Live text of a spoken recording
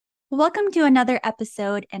Welcome to another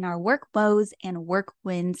episode in our Work Woes and Work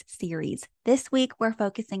Wins series. This week, we're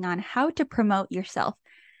focusing on how to promote yourself.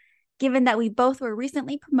 Given that we both were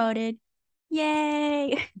recently promoted,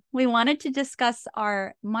 yay! We wanted to discuss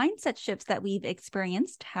our mindset shifts that we've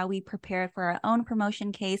experienced, how we prepared for our own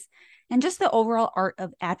promotion case, and just the overall art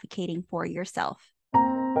of advocating for yourself.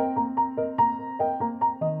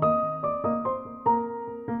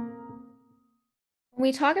 When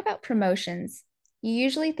we talk about promotions, you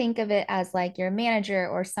usually think of it as like your manager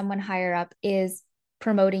or someone higher up is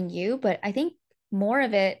promoting you, but I think more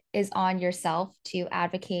of it is on yourself to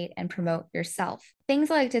advocate and promote yourself.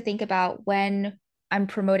 Things I like to think about when I'm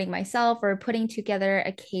promoting myself or putting together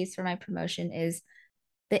a case for my promotion is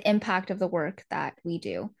the impact of the work that we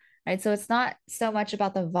do, right? So it's not so much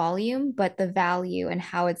about the volume, but the value and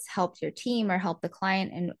how it's helped your team or helped the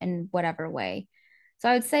client in whatever way. So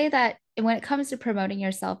I would say that when it comes to promoting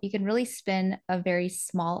yourself, you can really spin a very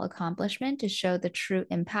small accomplishment to show the true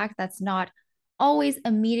impact that's not always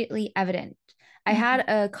immediately evident. I had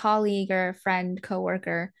a colleague or a friend,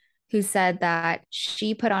 coworker, who said that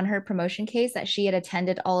she put on her promotion case that she had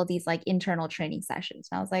attended all of these like internal training sessions.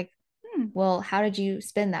 And I was like, Mhm. well, how did you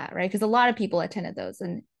spin that? Right. Because a lot of people attended those.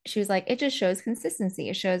 And she was like, it just shows consistency.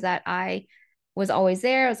 It shows that I was always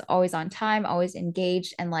there, I was always on time, always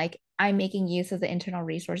engaged, and like I'm making use of the internal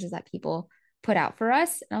resources that people put out for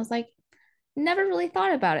us. And I was like, never really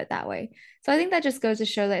thought about it that way. So I think that just goes to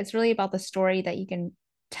show that it's really about the story that you can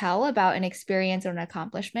tell about an experience or an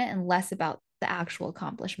accomplishment and less about the actual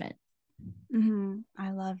accomplishment. I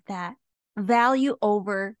love that. Value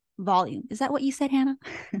over volume. Is that what you said, Hannah?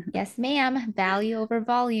 Yes, ma'am. Value over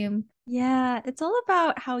volume. Yeah, it's all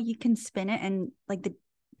about how you can spin it and like the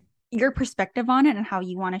your perspective on it and how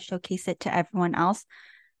you want to showcase it to everyone else.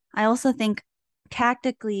 I also think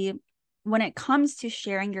tactically, when it comes to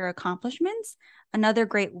sharing your accomplishments, another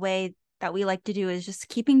great way that we like to do is just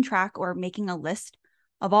keeping track or making a list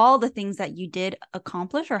of all the things that you did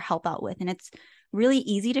accomplish or help out with. And it's really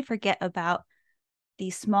easy to forget about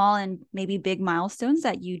these small and maybe big milestones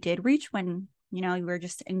that you did reach when you were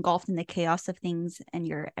just engulfed in the chaos of things in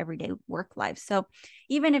your everyday work life. So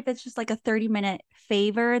even if it's just like a 30-minute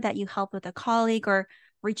favor that you help with a colleague or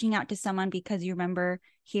reaching out to someone because you remember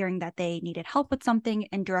hearing that they needed help with something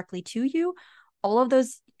indirectly to you, all of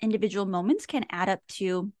those individual moments can add up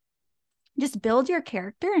to just build your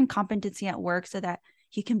character and competency at work so that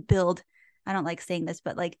you can build, I don't like saying this,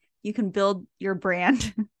 but like you can build your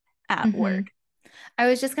brand at Mm-hmm. work. I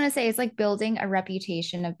was just going to say it's like building a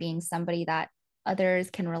reputation of being somebody that others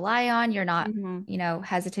can rely on. You're not, Mm-hmm.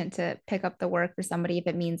 hesitant to pick up the work for somebody if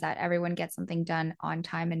it means that everyone gets something done on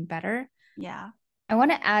time and better. Yeah. I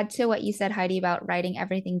want to add to what you said, Heidi, about writing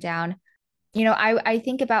everything down. I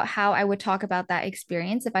think about how I would talk about that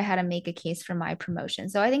experience if I had to make a case for my promotion.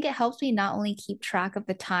 So I think it helps me not only keep track of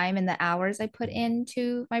the time and the hours I put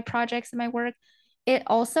into my projects and my work, it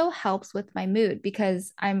also helps with my mood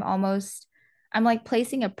because I'm like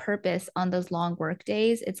placing a purpose on those long work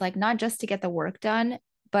days. It's like not just to get the work done,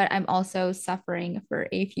 but I'm also suffering for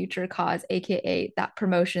a future cause, AKA that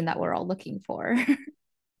promotion that we're all looking for.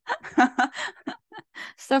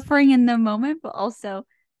 Suffering in the moment, but also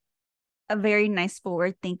a very nice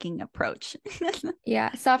forward thinking approach.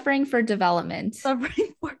 Yeah, suffering for development.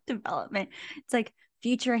 Suffering for development. It's like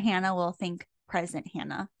future Hannah will think present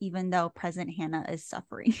Hannah, even though present Hannah is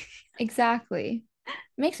suffering. Exactly.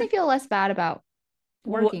 Makes me feel less bad about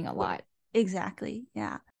what, working a what lot. exactly?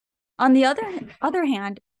 Yeah. On the other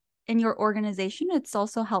hand, in your organization, it's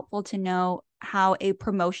also helpful to know how a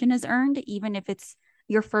promotion is earned, even if it's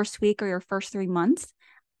your first week or your first 3 months.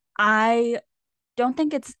 I don't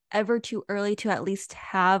think it's ever too early to at least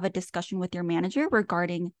have a discussion with your manager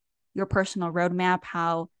regarding your personal roadmap,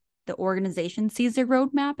 how the organization sees their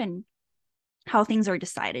roadmap, and how things are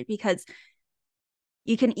decided, because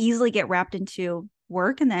you can easily get wrapped into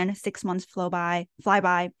work and then 6 months fly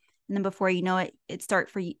by, and then before you know it, it's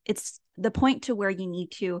the point to where you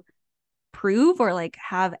need to prove or like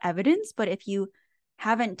have evidence. But if you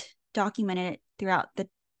haven't documented it throughout the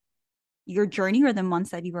your journey or the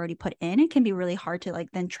months that you've already put in, it can be really hard to like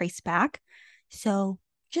then trace back. So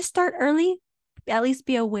just start early, at least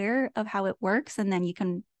be aware of how it works, and then you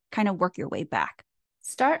can kind of work your way back.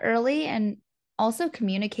 Start early and also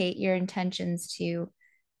communicate your intentions to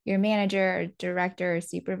your manager or director or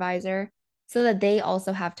supervisor so that they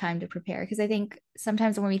also have time to prepare. Because I think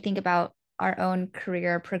sometimes when we think about our own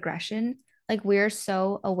career progression, like we're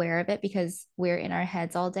so aware of it because we're in our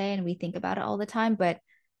heads all day and we think about it all the time, but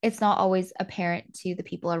it's not always apparent to the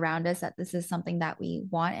people around us that this is something that we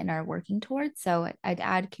want and are working towards. So I'd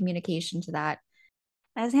add communication to that.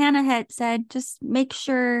 As Hannah had said, just make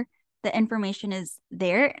sure the information is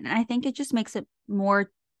there. And I think it just makes it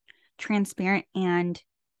more transparent and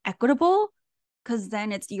equitable, because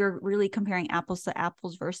then you're really comparing apples to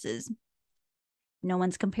apples versus no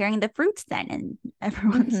one's comparing the fruits then, and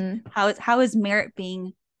everyone's Mm-hmm. how is merit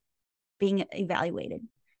being evaluated.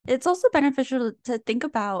 It's also beneficial to think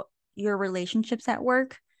about your relationships at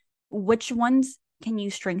work. Which ones can you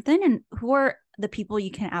strengthen, and who are the people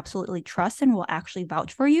you can absolutely trust and will actually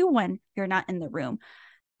vouch for you when you're not in the room?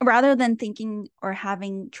 Rather than thinking or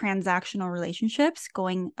having transactional relationships,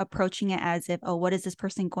 approaching it as if, oh, what is this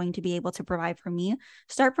person going to be able to provide for me?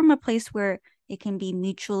 Start from a place where it can be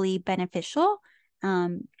mutually beneficial,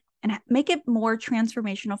 um, and make it more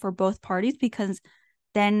transformational for both parties, because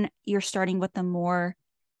then you're starting with a more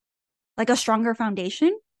like a stronger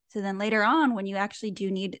foundation. So then later on, when you actually do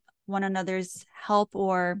need one another's help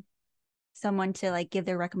or someone to like give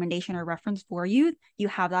their recommendation or reference for you, you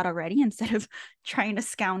have that already instead of trying to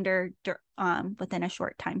scounder within a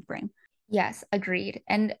short time frame. Yes, agreed.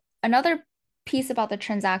 And another piece about the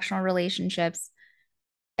transactional relationships,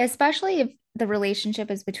 especially if the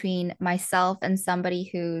relationship is between myself and somebody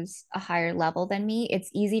who's a higher level than me, it's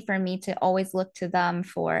easy for me to always look to them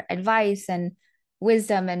for advice and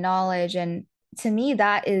wisdom and knowledge. And to me,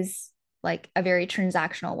 that is like a very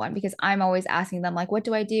transactional one because I'm always asking them, like, what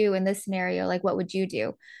do I do in this scenario? Like, what would you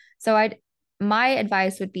do? So my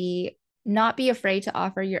advice would be not be afraid to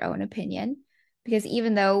offer your own opinion because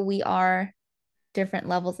even though we are different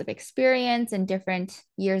levels of experience and different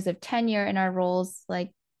years of tenure in our roles,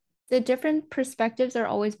 like the different perspectives are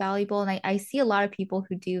always valuable. And I see a lot of people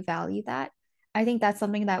who do value that. I think that's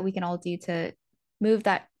something that we can all do to move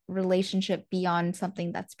that relationship beyond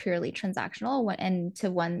something that's purely transactional and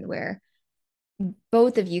to one where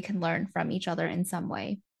both of you can learn from each other in some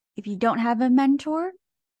way. If you don't have a mentor,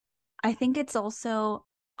 I think it's also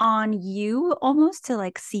on you almost to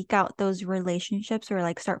like seek out those relationships or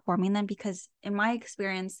like start forming them, because in my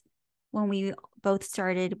experience, when we both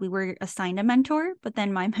started, we were assigned a mentor, but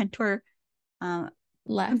then my mentor uh,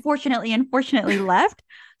 Left. unfortunately left.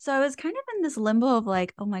 So I was kind of in this limbo of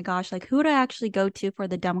like, oh my gosh, like who do I actually go to for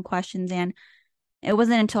the dumb questions? And it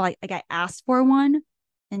wasn't until I asked for one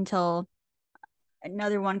until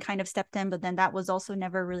another one kind of stepped in, but then that was also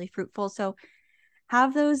never really fruitful. So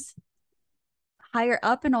have those higher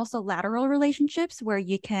up and also lateral relationships where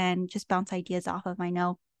you can just bounce ideas off of. I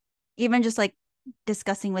know even just like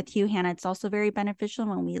discussing with you, Hannah, it's also very beneficial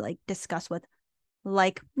when we like discuss with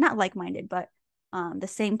like not like-minded, but the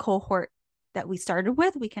same cohort that we started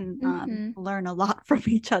with. We can Mm-hmm. learn a lot from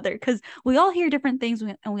each other because we all hear different things,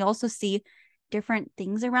 and we also see different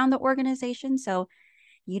things around the organization. So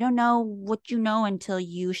you don't know what you know until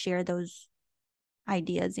you share those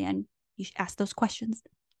ideas and you ask those questions.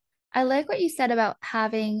 I like what you said about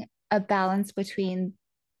having a balance between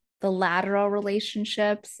the lateral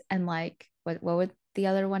relationships and like what would the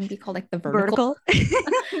other one be called? Like the vertical Vertical.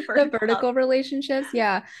 the Vertical up. vertical relationships.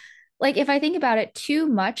 Yeah. Like if I think about it, too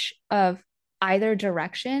much of either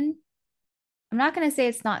direction, I'm not going to say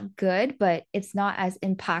it's not good, but it's not as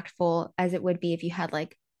impactful as it would be if you had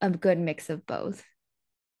like a good mix of both.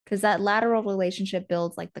 Because that lateral relationship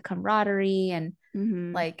builds like the camaraderie and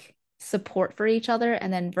Mm-hmm. like support for each other.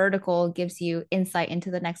 And then vertical gives you insight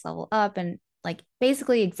into the next level up and like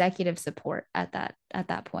basically executive support at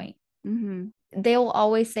that point. Mm-hmm. They will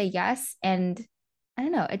always say yes. And I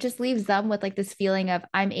don't know, it just leaves them with like this feeling of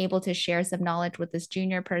I'm able to share some knowledge with this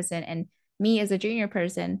junior person. And me as a junior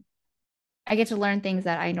person, I get to learn things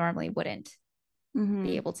that I normally wouldn't be Mm-hmm.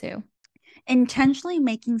 able to. Intentionally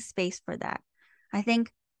making space for that. I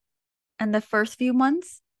think in the first few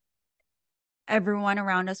months, everyone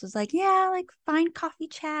around us was like, yeah, like find coffee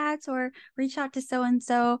chats or reach out to so and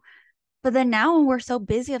so. But then now when we're so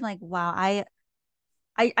busy, I'm like, wow, I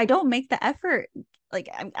don't make the effort. Like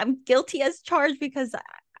I'm guilty as charged, because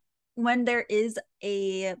when there is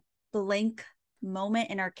a blank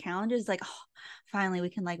moment in our calendars, like, oh, finally we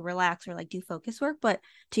can like relax or like do focus work. But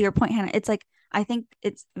to your point, Hannah, it's like I think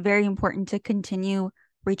it's very important to continue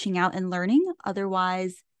reaching out and learning.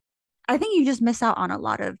 Otherwise, I think you just miss out on a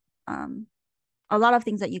lot of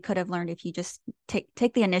things that you could have learned if you just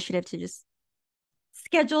take the initiative to just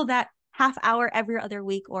schedule that half hour every other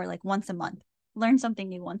week or like once a month. Learn something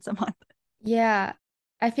new once a month. Yeah.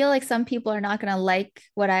 I feel like some people are not going to like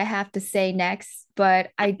what I have to say next, but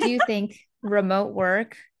I do think remote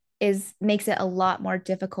work is makes it a lot more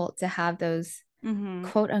difficult to have those Mm-hmm.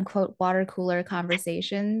 quote unquote water cooler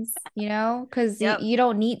conversations, you know, because Yep. you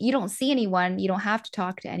don't see anyone, you don't have to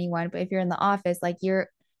talk to anyone. But if you're in the office, like you're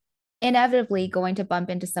inevitably going to bump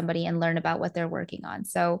into somebody and learn about what they're working on.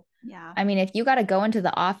 So, Yeah. I mean, if you got to go into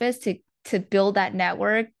the office to build that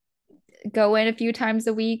network, go in a few times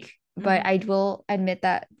a week, but I Mhm. will admit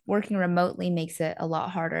that working remotely makes it a lot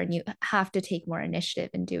harder and you have to take more initiative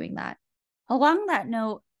in doing that. Along that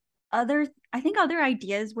note, I think other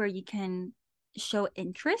ideas where you can show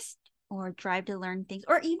interest or drive to learn things,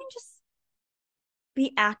 or even just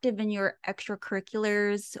be active in your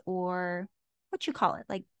extracurriculars or what you call it,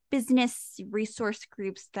 like business resource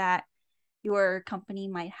groups that your company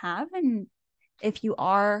might have. And if you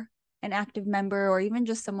are an active member or even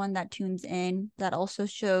just someone that tunes in, that also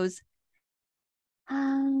shows,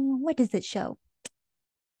 what does it show?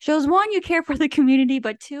 Shows one, you care for the community,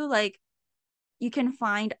 but two, like you can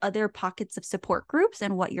find other pockets of support groups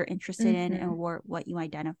and what you're interested in and Mm-hmm. what you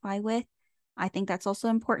identify with. I think that's also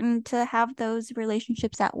important to have those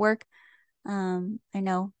relationships at work. I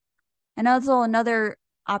know. And also another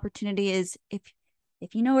opportunity is if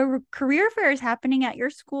you know a career fair is happening at your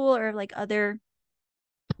school or like other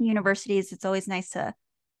universities, it's always nice to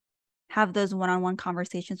have those one-on-one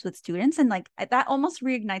conversations with students, and like that almost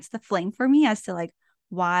reignites the flame for me as to like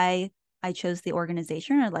why I chose the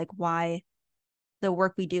organization or like why the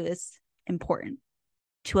work we do is important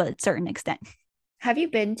to a certain extent. Have you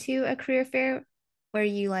been to a career fair where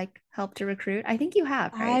you like help to recruit? I think you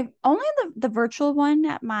have, right? I've only the virtual one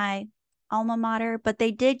at my alma mater, but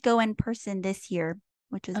they did go in person this year,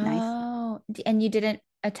 which is nice. Oh, and you didn't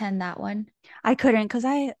attend that one? I couldn't because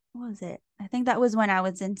what was it? I think that was when I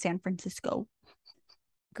was in San Francisco.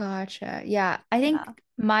 Gotcha. Yeah, I think Yeah.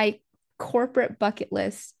 my corporate bucket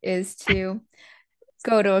list is to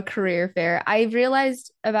go to a career fair. I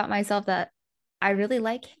realized about myself that I really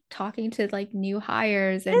like talking to like new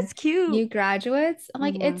hires and It's cute. new graduates. I'm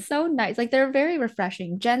like, Mm-hmm. it's so nice. Like they're very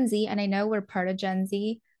refreshing. Gen Z, and I know we're part of Gen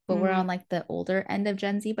Z, but we're Mm-hmm. on like the older end of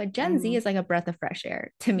Gen Z, but Gen Z Mm-hmm. is like a breath of fresh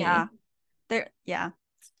air to Yeah. me. Yeah.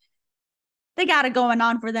 They got it going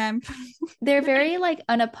on for them. They're very like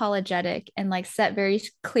unapologetic and like set very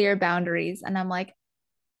clear boundaries. And I'm like,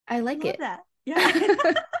 I I like love it. that. Yeah.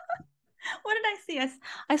 What did I see?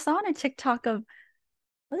 I saw on a TikTok of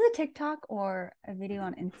was it TikTok or a video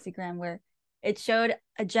on Instagram where it showed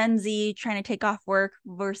a Gen Z trying to take off work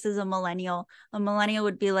versus a millennial. A millennial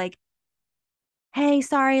would be like, "Hey,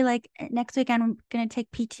 sorry, like next week I'm gonna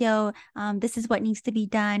take PTO. This is what needs to be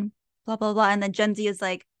done." Blah blah blah. And then Gen Z is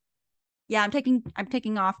like, "Yeah, I'm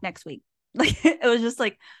taking off next week." Like it was just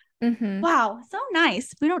like, Hmm. wow, so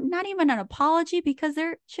nice. We don't not even an apology because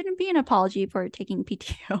there shouldn't be an apology for taking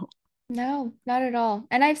PTO. No, not at all.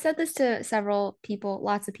 And I've said this to several people,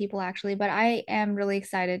 lots of people actually, but I am really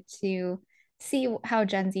excited to see how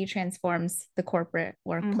Gen Z transforms the corporate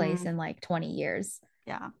workplace Mm-hmm. in like 20 years.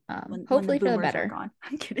 Yeah, when the Hopefully for the boomers are better. gone.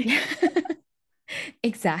 I'm kidding. Yeah,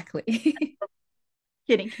 exactly.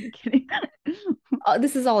 Kidding.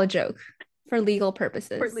 This is all a joke for legal For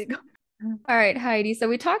purposes. legal. All right, Heidi. So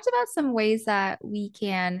we talked about some ways that we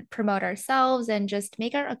can promote ourselves and just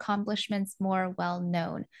make our accomplishments more well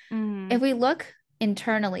known. Mm-hmm. If we look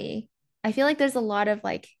internally, I feel like there's a lot of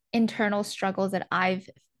like internal struggles that I've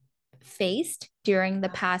faced during the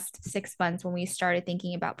past 6 months when we started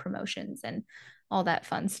thinking about promotions and all that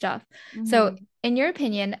fun stuff. So, Mm-hmm. in your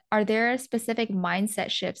opinion, are there specific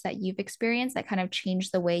mindset shifts that you've experienced that kind of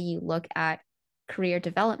changed the way you look at career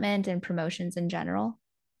development and promotions in general?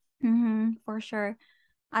 Mm-hmm. For sure.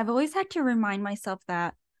 I've always had to remind myself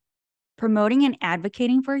that promoting and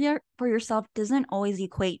advocating for yourself doesn't always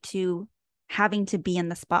equate to having to be in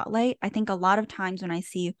the spotlight. I think a lot of times when I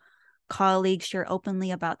see colleagues share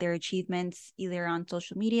openly about their achievements, either on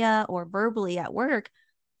social media or verbally at work,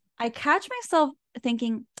 I catch myself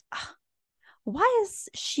thinking, "Ah, why is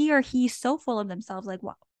she or he so full of themselves?" Like,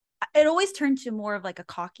 wow. It always turns to more of like a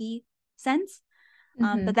cocky sense. But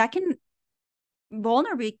Mm-hmm. that can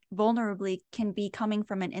vulnerably can be coming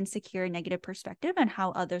from an insecure negative perspective and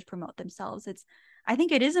how others promote themselves. I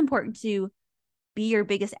think it is important to be your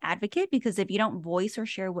biggest advocate, because if you don't voice or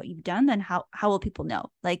share what you've done, then how will people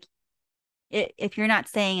know? Like if you're not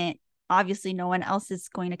saying it, obviously no one else is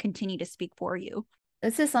going to continue to speak for you.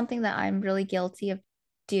 This is something that I'm really guilty of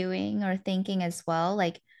doing or thinking as well,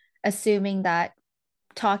 like assuming that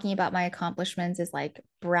talking about my accomplishments is like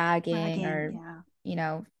bragging Bragging, or, yeah. you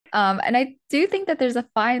know, and I do think that there's a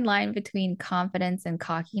fine line between confidence and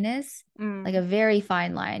cockiness, like a Mm. very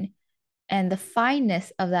fine line. And the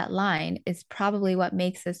fineness of that line is probably what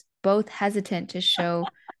makes us both hesitant to show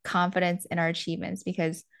confidence in our achievements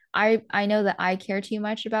because I know that I care too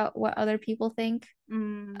much about what other people think.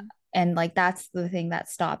 Mm. And like that's the thing that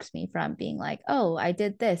stops me from being like, oh, I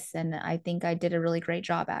did this and I think I did a really great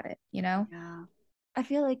job at it, you know? Yeah. I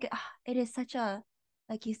feel like it is such a,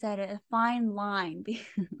 like you said, a fine line.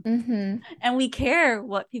 Mm-hmm. And we care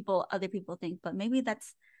what other people think, but maybe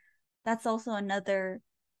that's that's also another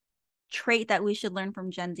trait that we should learn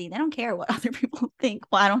from Gen Z. They don't care what other people think.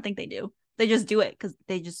 Well, I don't think they do. They just do it because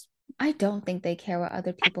they just I don't think they care what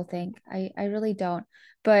other people think. I really don't.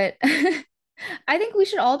 But I think we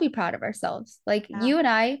should all be proud of ourselves. Like yeah. you and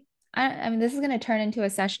I mean, this is going to turn into a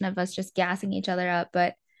session of us just gassing each other up,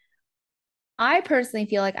 but I personally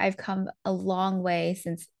feel like I've come a long way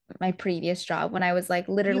since my previous job when I was like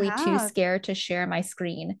You literally too have scared to share my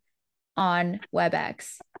screen on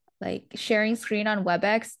WebEx. Like sharing screen on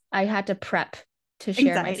WebEx, I had to prep to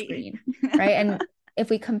share my anxiety. screen, right? And if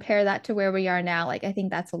we compare that to where we are now, like I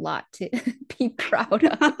think that's a lot to be proud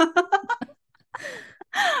of.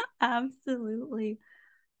 Absolutely.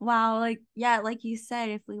 Wow, like yeah, like you said,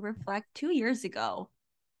 if we reflect 2 years ago,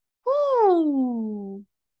 ooh,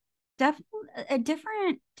 definitely a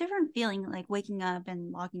different feeling like waking up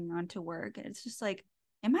and logging on to work. It's just like,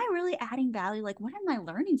 am I really adding value? Like, what am I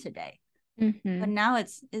learning today? But Mm-hmm. now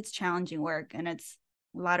it's challenging work and it's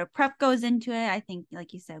a lot of prep goes into it. I think,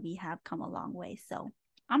 like you said, we have come a long way. So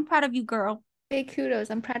I'm proud of you, girl. Big kudos.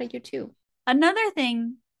 I'm proud of you too. Another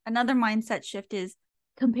thing, another mindset shift is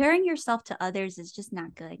comparing yourself to others is just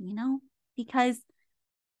not good, because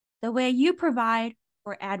the way you provide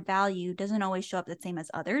or add value doesn't always show up the same as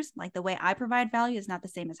others. Like the way I provide value is not the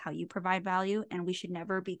same as how you provide value. And we should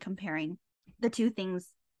never be comparing the two things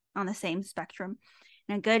on the same spectrum.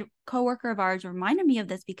 And a good coworker of ours reminded me of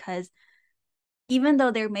this because even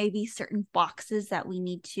though there may be certain boxes that we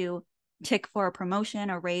need to tick for a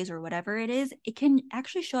promotion or raise or whatever it is, it can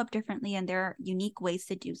actually show up differently and there are unique ways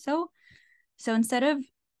to do so. So instead of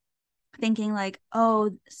thinking like, oh,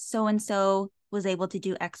 so and so was able to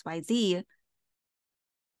do XYZ,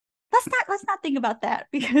 let's not think about that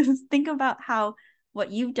because think about how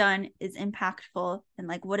what you've done is impactful and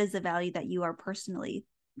like what is the value that you are personally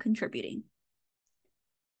contributing.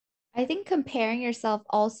 I think comparing yourself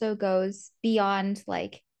also goes beyond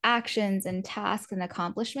like actions and tasks and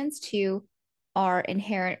accomplishments to our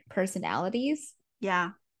inherent personalities.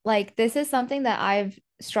 Yeah. Like this is something that I've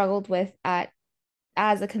struggled with at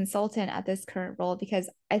as a consultant at this current role because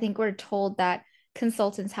I think we're told that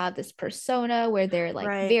consultants have this persona where they're like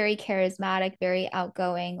Right. very charismatic, very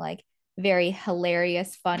outgoing, like very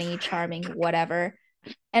hilarious, funny, charming, whatever.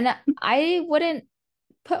 And I wouldn't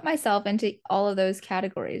put myself into all of those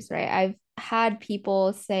categories, right? I've had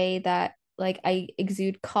people say that like I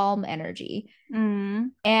exude calm energy. Mm.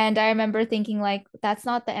 And I remember thinking like that's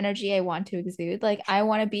not the energy I want to exude. Like I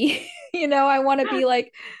want to be, I want to be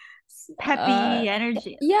like uh Peppy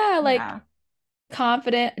energy. yeah, like Yeah.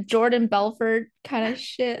 confident Jordan Belfort kind of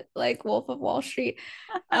shit, like Wolf of Wall Street.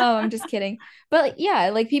 Oh, I'm just kidding. But like, yeah,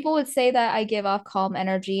 like people would say that I give off calm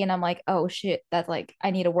energy, and I'm like, oh shit, that's like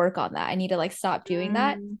I need to work on that. I need to like stop doing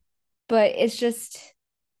that. Mm. But it's just,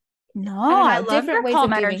 I No, don't I know, love different your ways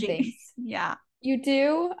calm of doing energy. things. Yeah. You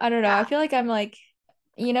do? I don't know. I Yeah. feel like I'm like,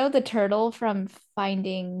 the turtle from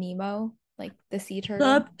Finding Nemo, like the sea turtle.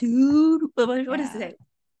 What's up, dude? What does it Yeah. say?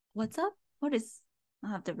 What's up? What is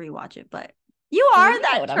I'll have to rewatch it, but you Yeah, are you know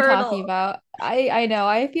that what I'm talking turtle. about. I know.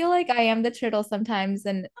 I feel like I am the turtle sometimes,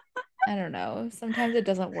 and I don't know. Sometimes it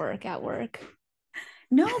doesn't work at work.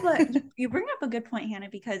 No, but you bring up a good point, Hannah,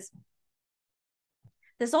 because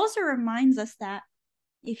this also reminds us that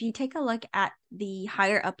if you take a look at the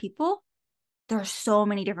higher up people, there are so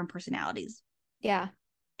many different personalities. Yeah.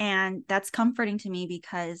 And that's comforting to me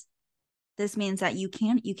because this means that you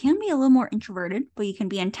can be a little more introverted, but you can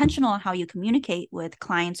be intentional on how you communicate with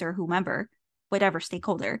clients or whomever, whatever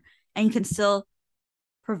stakeholder, and you can still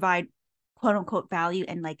provide quote unquote value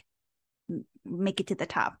and like make it to the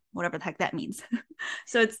top, whatever the heck that means.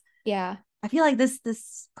 So it's Yeah. I feel like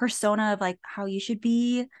this persona of like how you should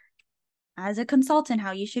be as a consultant,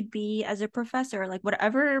 how you should be as a professor, like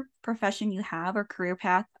whatever profession you have or career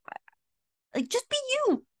path, like just be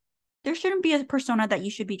you. There shouldn't be a persona that you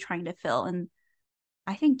should be trying to fill. And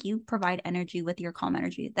I think you provide energy with your calm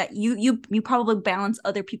energy that you probably balance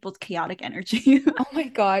other people's chaotic energy. Oh my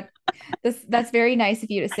God. That's very nice of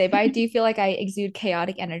you to say, but I do feel like I exude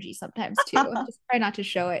chaotic energy sometimes too. I just try not to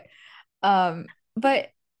show it. But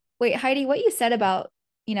wait, Heidi, what you said about,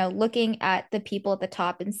 looking at the people at the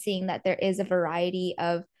top and seeing that there is a variety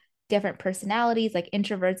of different personalities, like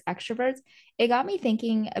introverts, extroverts, it got me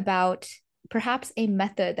thinking about perhaps a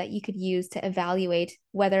method that you could use to evaluate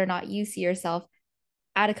whether or not you see yourself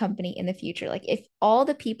at a company in the future. Like if all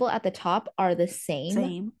the people at the top are the same,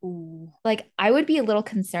 Same. Ooh. like I would be a little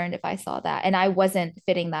concerned if I saw that and I wasn't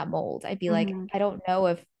fitting that mold. I'd be like, Mm-hmm. I don't know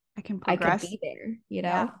if I can I could progress. be there, you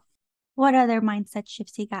Yeah. know? What other mindset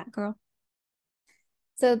shifts you got, girl?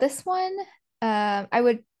 So this one, I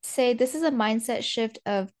would say this is a mindset shift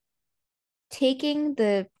of taking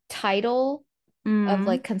the title of Mm,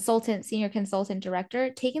 like consultant, senior consultant, director,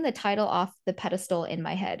 taking the title off the pedestal in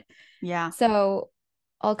my head. yeah. So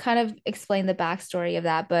I'll kind of explain the backstory of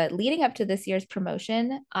that. But leading up to this year's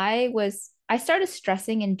promotion, I started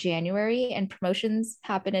stressing in January and promotions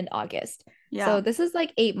happen in August. Yeah. So this is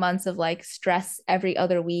like 8 months of like stress every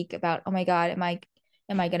other week about, oh my God, am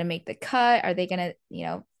I gonna make the cut? Are they gonna,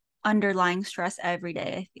 Underlying stress every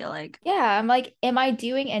day, I feel like. yeah, I'm like, am I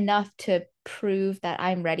doing enough to prove that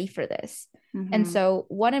I'm ready for this? And Mm-hmm. so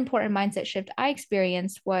one important mindset shift I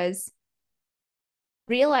experienced was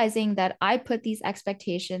realizing that I put these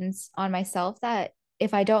expectations on myself that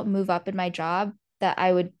if I don't move up in my job, that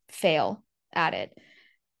I would fail at it.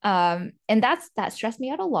 And that stressed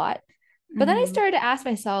me out a lot. But then I Mm-hmm. started to ask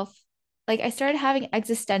myself, like I started having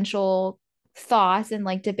existential thoughts and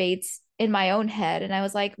like debates in my own head. And I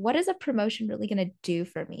was like, what is a promotion really going to do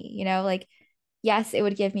for me? Like, yes, it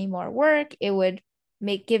would give me more work. It would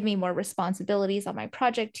give me more responsibilities on my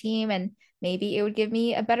project team, and maybe it would give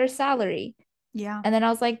me a better salary. Yeah. And then I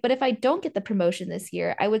was like, but if I don't get the promotion this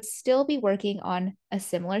year, I would still be working on a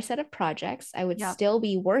similar set of projects. I would Yep. still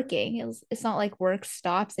be working. It's not like work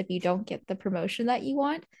stops if you don't get the promotion that you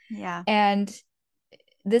want. Yeah. And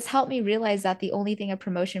this helped me realize that the only thing a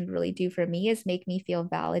promotion would really do for me is make me feel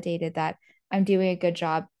validated that I'm doing a good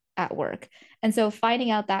job at work. And so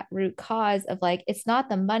finding out that root cause of like, it's not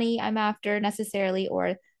the money I'm after necessarily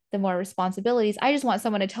or the more responsibilities. I just want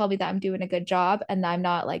someone to tell me that I'm doing a good job and I'm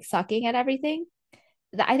not like sucking at everything.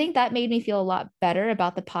 I think that made me feel a lot better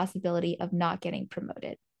about the possibility of not getting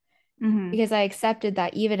promoted Mm-hmm. because I accepted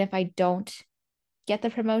that even if I don't get the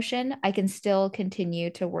promotion, I can still continue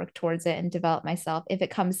to work towards it and develop myself if it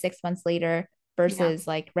comes 6 months later Yeah. versus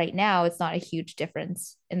like right now, it's not a huge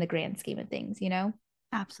difference in the grand scheme of things.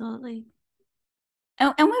 Absolutely.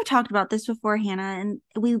 And we've talked about this before, Hannah, and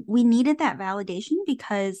we needed that validation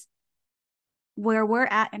because where we're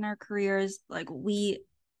at in our careers, like we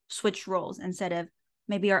switch roles instead of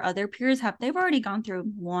maybe our other peers they've already gone through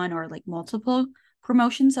one or like multiple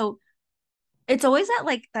promotions. So it's always that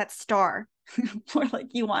like that star where like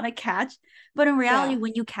you want to catch. But in reality, Yeah.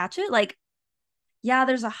 when you catch it, like, yeah,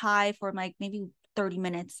 there's a high for like maybe 30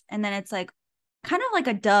 minutes. And then it's like kind of like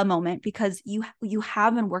a duh moment because you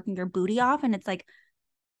have been working your booty off and it's like,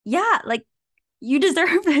 yeah, like you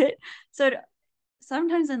deserve it. So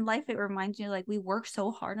sometimes in life it reminds you like we work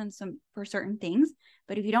so hard on some for certain things,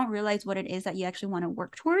 but if you don't realize what it is that you actually want to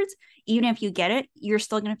work towards, even if you get it, you're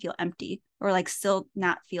still going to feel empty or like still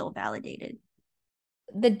not feel validated.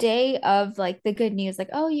 The day of like the good news, like,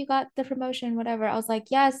 oh, you got the promotion, whatever, I was like,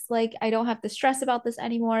 yes, like I don't have to stress about this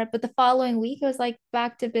anymore. But the following week, it was like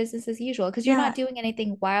back to business as usual because you're Yeah, not doing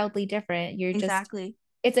anything wildly different. You're just, exactly.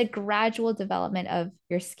 it's a gradual development of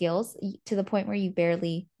your skills to the point where you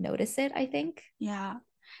barely notice it, I think. Yeah.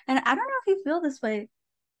 And I don't know if you feel this way.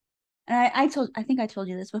 And I think I told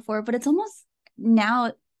you this before, but it's almost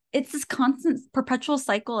now it's this constant perpetual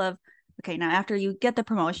cycle of okay, now after you get the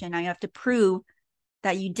promotion, now you have to prove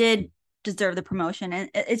that you did deserve the promotion. And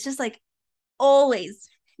it's just like always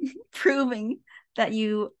proving that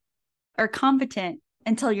you are competent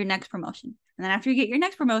until your next promotion. And then after you get your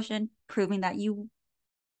next promotion, proving that you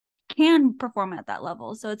can perform at that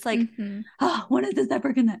level. So it's like, Mm-hmm. oh, when is this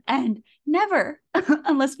ever gonna end? Never.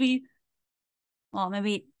 Unless well,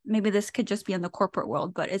 maybe this could just be in the corporate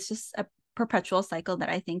world, but it's just a perpetual cycle that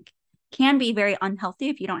I think can be very unhealthy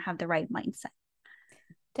if you don't have the right mindset.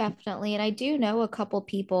 Definitely. And I do know a couple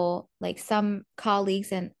people, like some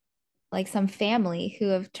colleagues and like some family who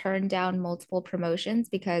have turned down multiple promotions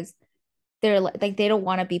because like they don't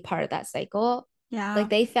want to be part of that cycle. Yeah. Like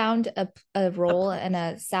they found a role and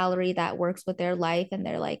a salary that works with their life and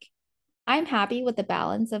they're like, I'm happy with the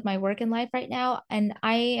balance of my work and life right now and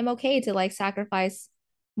I am okay to like sacrifice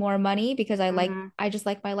more money because Mm-hmm. I just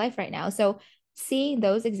like my life right now. So seeing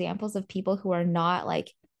those examples of people who are not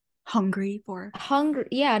like Hungry for hungry,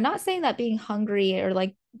 yeah, not saying that being hungry or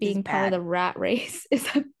like is being part of bad. the rat race is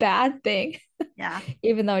a bad thing, Yeah.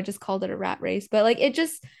 even though I just called it a rat race, but like it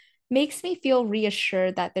just makes me feel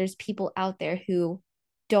reassured that there's people out there who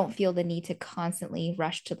don't feel the need to constantly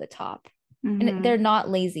rush to the top. And Mm-hmm. they're not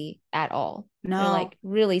lazy at all. They're No. like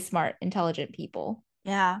really smart, intelligent people.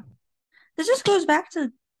 Yeah. This just goes back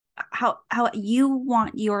to how you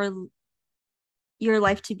want your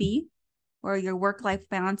life to be or your work life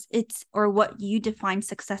balance. It's or what you define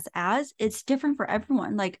success as. It's different for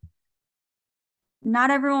everyone. Like not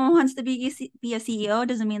everyone wants to be a CEO. It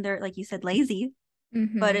doesn't mean they're like you said lazy,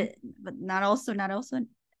 Mm-hmm. but not also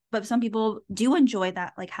but some people do enjoy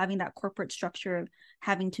that like having that corporate structure of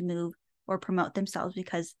having to move or promote themselves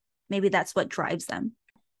because maybe that's what drives them.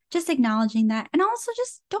 just acknowledging that. And also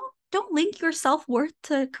just don't link your self-worth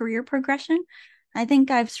to career progression. I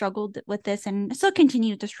think I've struggled with this and still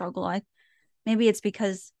continue to struggle. Maybe it's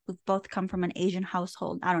because we've both come from an Asian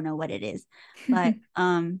household. I don't know what it is, but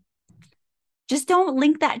just don't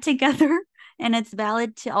link that together. And it's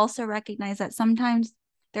valid to also recognize that sometimes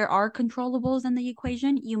there are controllables in the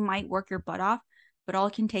equation. You might work your butt off, but all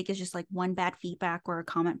it can take is just like one bad feedback or a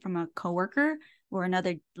comment from a coworker or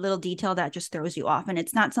another little detail that just throws you off. And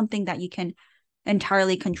it's not something that you can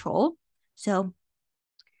entirely control. So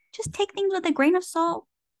just take things with a grain of salt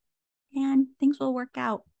and things will work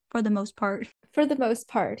out for the most part. For the most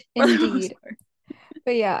part, For the most indeed. part.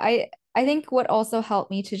 But yeah, I think what also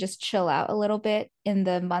helped me to just chill out a little bit in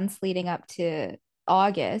the months leading up to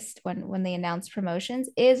August when they announced promotions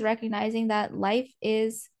is recognizing that life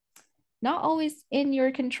is not always in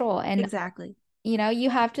your control. And Exactly. you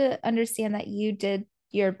have to understand that you did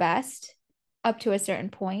your best up to a certain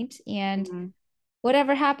point, and Mm-hmm.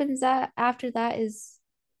 whatever happens after that is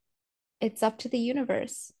it's up to the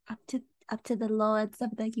universe. Up to the lords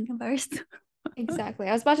of the universe. Exactly.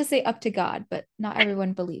 I was about to say up to God, but not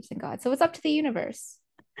everyone believes in God. So it's up to the universe.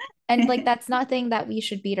 And like that's nothing that we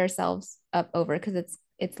should beat ourselves up over because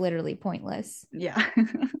it's literally pointless. Yeah.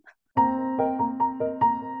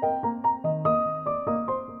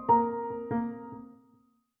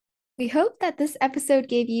 We hope that this episode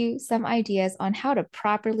gave you some ideas on how to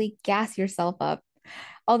properly gas yourself up.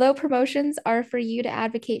 Although promotions are for you to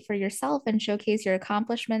advocate for yourself and showcase your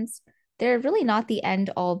accomplishments, they're really not the end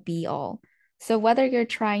all be all. So, whether you're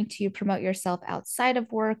trying to promote yourself outside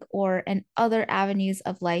of work or in other avenues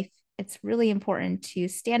of life, it's really important to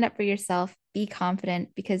stand up for yourself, be confident,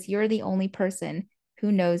 because you're the only person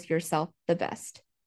who knows yourself the best.